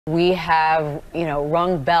We have,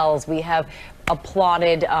 rung bells. We have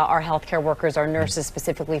applauded our healthcare workers, our nurses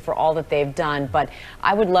specifically, for all that they've done. But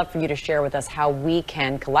I would love for you to share with us how we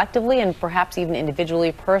can collectively and perhaps even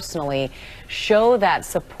individually, personally, show that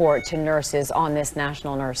support to nurses on this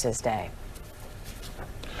National Nurses Day.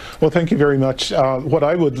 Well, thank you very much. What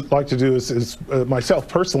I would like to do is myself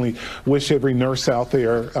personally wish every nurse out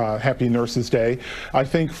there happy Nurses Day. I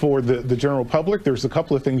think for the general public, there's a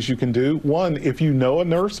couple of things you can do. One, if you know a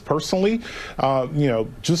nurse personally,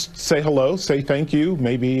 just say hello, say thank you,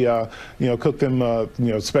 maybe cook them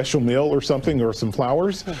a special meal or something, or some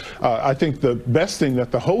flowers. I think the best thing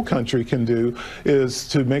that the whole country can do is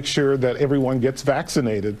to make sure that everyone gets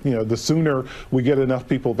vaccinated. The sooner we get enough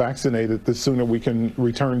people vaccinated, the sooner we can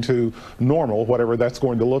return to normal, whatever that's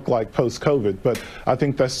going to look like post-COVID. But I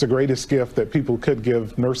think that's the greatest gift that people could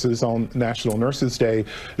give nurses on National Nurses Day,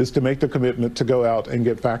 is to make the commitment to go out and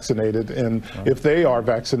get vaccinated. And if they are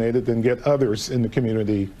vaccinated, then get others in the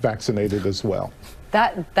community vaccinated as well.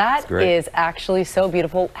 That is actually so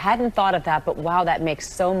beautiful. Hadn't thought of that, but wow, that makes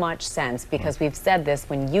so much sense, because we've said this: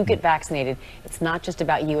 when you get vaccinated, it's not just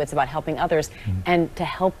about you, it's about helping others and to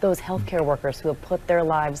help those healthcare workers who have put their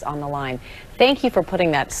lives on the line. Thank you for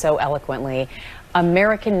putting that so eloquently.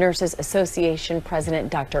 American Nurses Association President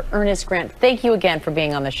Dr. Ernest Grant, thank you again for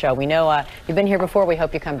being on the show. We know you've been here before. We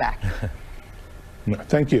hope you come back.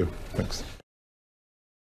 Thank you. Thanks.